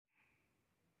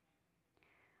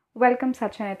Welcome,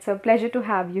 Sachin. It's a pleasure to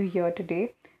have you here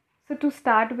today. So, to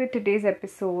start with today's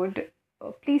episode,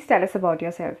 please tell us about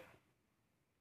yourself.